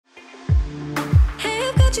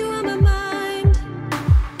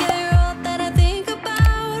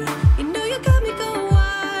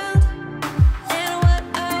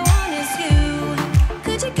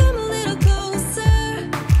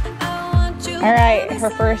All right,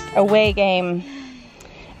 her first away game,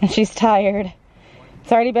 and she's tired.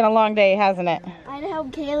 It's already been a long day, hasn't it? I had to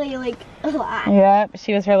help Kaylee like a lot. Yep,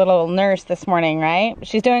 she was her little nurse this morning, right?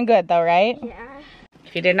 She's doing good though, right? Yeah.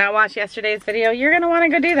 If you did not watch yesterday's video, you're gonna wanna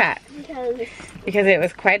go do that. Because it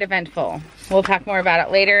was quite eventful. We'll talk more about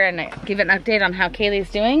it later and give an update on how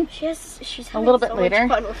Kaylee's doing. She's a little bit so later.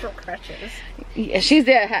 Much fun with her crutches. Yeah,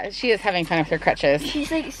 she is having fun with her crutches.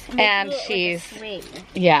 She's like, and she's,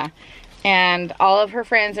 yeah. And all of her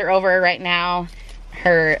friends are over right now.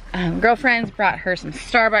 Her girlfriends brought her some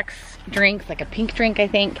Starbucks drinks, like a pink drink, I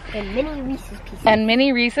think. And mini Reese's Pieces. And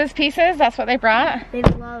mini Reese's Pieces, that's what they brought. They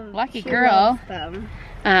love. Lucky girl. Them.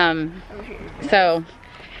 So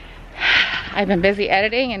I've been busy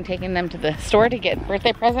editing and taking them to the store to get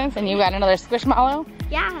birthday presents, and you got another Squishmallow?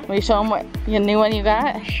 Yeah. Will you show them what new one you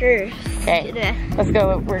got? Sure. Okay, let's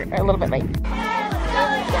go. We're a little bit late.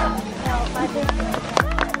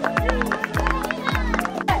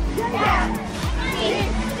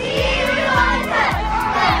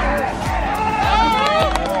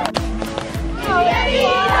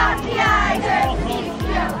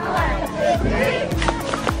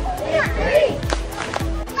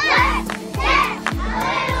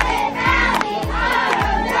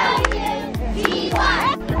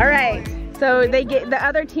 All right, so they get the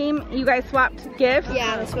other team, you guys swapped gifts?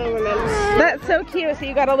 Yeah, that's what I remember. That's so cute. So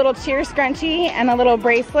you got a little cheer scrunchie and a little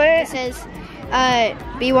bracelet. It says,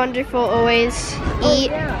 be wonderful always, eat,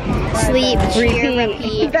 sleep, cheer,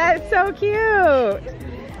 repeat. That's so cute.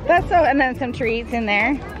 That's so, and then some treats in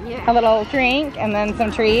there. Yeah. A little drink and then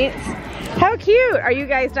some treats. How cute. Are you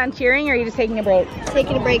guys done cheering or are you just taking a break?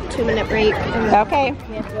 Taking a break, 2-minute break. Okay.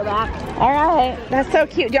 We have to go back. All right. That's so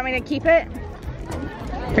cute. Do you want me to keep it?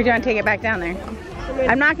 Or do you want to take it back down there?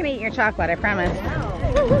 I'm not going to eat your chocolate, I promise.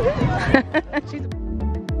 She's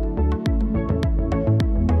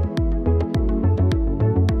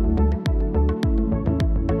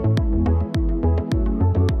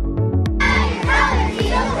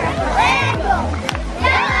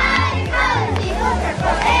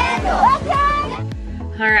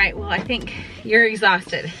all right, well, I think you're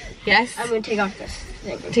exhausted. Yes? I'm going to take off this.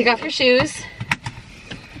 Take off your shoes.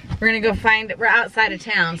 We're gonna go find, we're outside of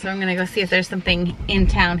town, so I'm gonna go see if there's something in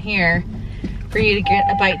town here for you to get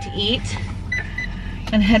a bite to eat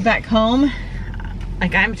and head back home.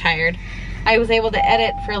 Like, I'm tired. I was able to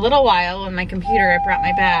edit for a little while on my computer. I brought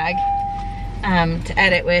my bag to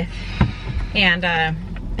edit with, and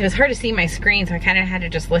it was hard to see my screen, so I kind of had to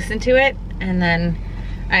just listen to it. And then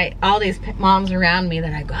all these moms around me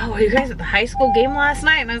that I go, oh, were you guys at the high school game last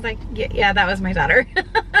night? And I was like, yeah, that was my daughter.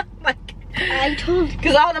 Like,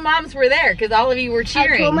 because all the moms were there, because all of you were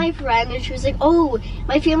cheering. I told my friend, and she was like, oh,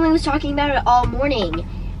 my family was talking about it all morning.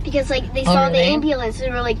 Because, like, they saw the ambulance,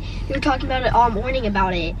 and they were talking about it all morning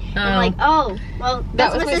about it. And I'm like, oh, well,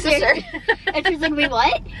 that was my sister. And she was like, wait,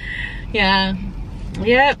 what? Yeah.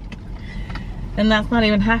 Yep. And that's not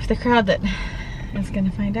even half the crowd that is going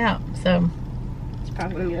to find out, so. It's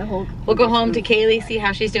probably going to be the whole. We'll go home to Kaylee, see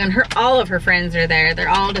how she's doing. All of her friends are there. They're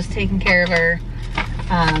all just taking care of her.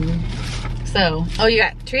 So, oh, you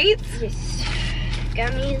got treats? Yes.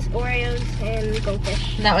 Gummies, Oreos, and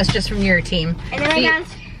goldfish. That was just from your team. And then I got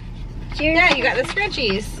cheers. Yeah, you got the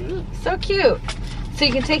scrunchies. So cute. So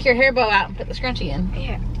you can take your hair bow out and put the scrunchie in.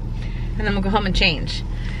 Yeah. And then we'll go home and change.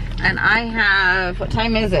 And I have, what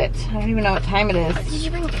time is it? I don't even know what time it is. Did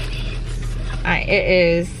you bring It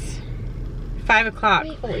is 5 o'clock.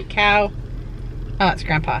 Holy cow. Oh, it's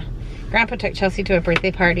Grandpa. Grandpa took Chelsea to a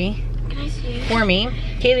birthday party. Can I see it? For me.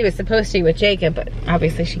 Kaylee was supposed to with Jacob, but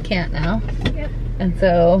obviously she can't now. Yep. And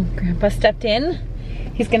so Grandpa stepped in.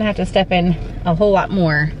 He's gonna have to step in a whole lot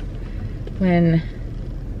more when,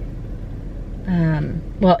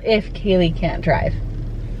 well, if Kaylee can't drive.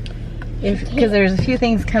 Because there's a few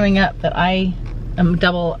things coming up that I am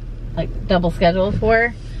double scheduled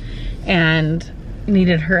for, and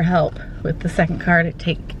needed her help with the second car to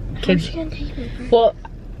take kids. How's she gonna take me? Well,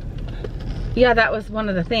 yeah, that was one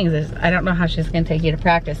of the things, is I don't know how she's gonna take you to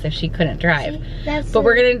practice if she couldn't drive. See, but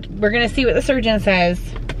we're gonna see what the surgeon says,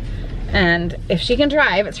 and if she can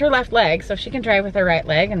drive, it's her left leg, so if she can drive with her right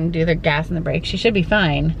leg and do the gas and the brake, she should be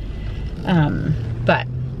fine. But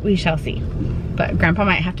we shall see. But Grandpa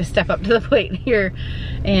might have to step up to the plate here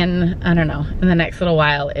in, I don't know, in the next little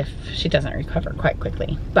while if she doesn't recover quite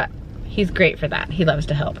quickly. But he's great for that. He loves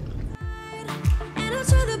to help.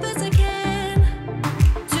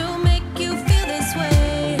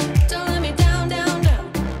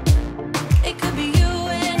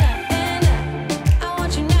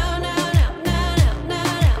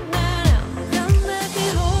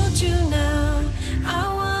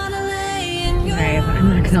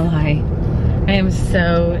 I'm not gonna lie, I am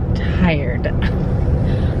so tired.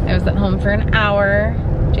 I was at home for an hour.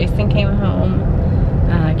 Jason came home.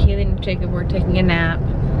 Kaylee and Jacob were taking a nap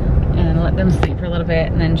and let them sleep for a little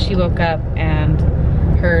bit. And then she woke up and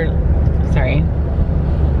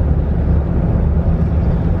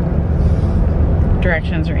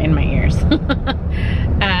directions are in my ears.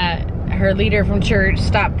 Her leader from church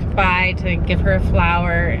stopped by to give her a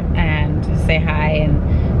flower and to say hi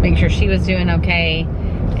and make sure she was doing okay.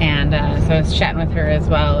 And so I was chatting with her as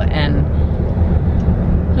well. And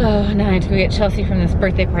now I had to go get Chelsea from this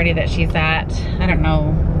birthday party that she's at. I don't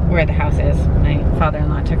know where the house is. My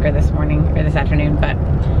father-in-law took her this afternoon, but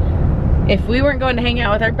if we weren't going to hang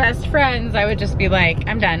out with our best friends, I would just be like,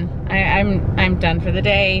 I'm done. I'm done for the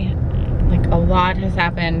day. Like, a lot has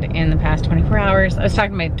happened in the past 24 hours. I was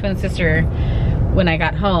talking to my twin sister when I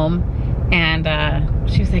got home, and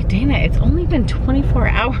she was like, Dana, it's only been 24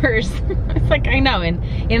 hours. It's like, I know,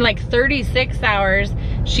 in like 36 hours,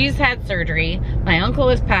 she's had surgery. My uncle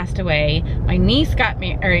has passed away. My niece got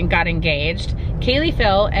engaged. Kaylee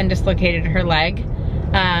fell and dislocated her leg.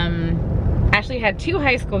 Ashley had 2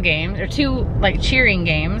 high school games, or 2 like cheering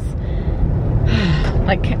games.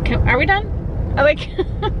 Like, are we done? Like,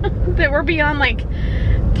 that we're beyond like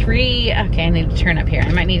 3. Okay, I need to turn up here. I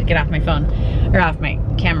might need to get off my phone or off my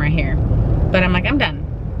camera here. But I'm like, I'm done.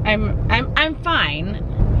 I'm fine.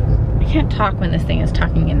 I can't talk when this thing is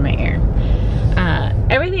talking in my ear.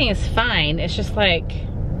 Everything is fine. It's just like,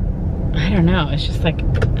 I don't know. It's just like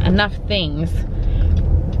enough things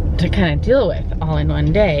to kind of deal with all in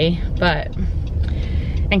one day.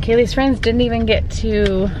 And Kaylee's friends didn't even get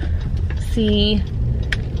to see.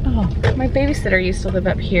 Oh, my babysitter used to live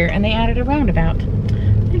up here and they added a roundabout.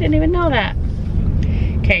 I didn't even know that.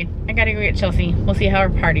 Okay, I gotta go get Chelsea. We'll see how our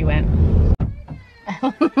party went.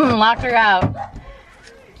 Locked her out.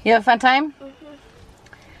 You have a fun time? Mm-hmm.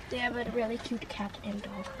 They have a really cute cat and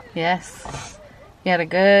dog. Yes.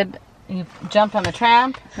 You jumped on the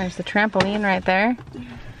tramp. There's the trampoline right there.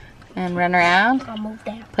 Mm-hmm. And run around. I'll move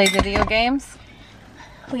down. Play video games.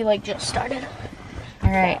 We like just started. All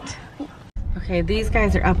right. Okay, these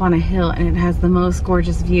guys are up on a hill and it has the most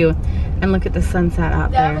gorgeous view. And look at the sunset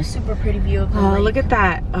out there. That was a super pretty view of the lake. Look at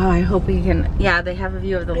that. Oh, I hope we can, yeah, they have a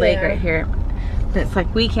view of the lake right here. But it's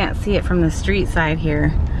like we can't see it from the street side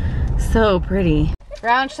here. So pretty.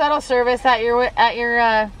 Ground shuttle service at your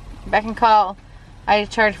beck and call. I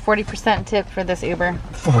charge 40% tip for this Uber.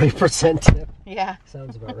 40% tip? Yeah.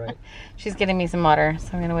 Sounds about right. She's getting me some water, so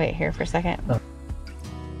I'm gonna wait here for a second. Oh.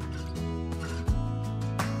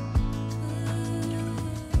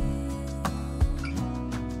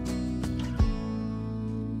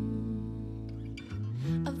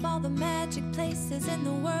 All the magic places in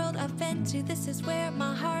the world I've been to, this is where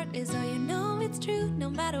my heart is. Oh, you know it's true. No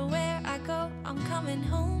matter where I go, I'm coming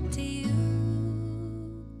home to you.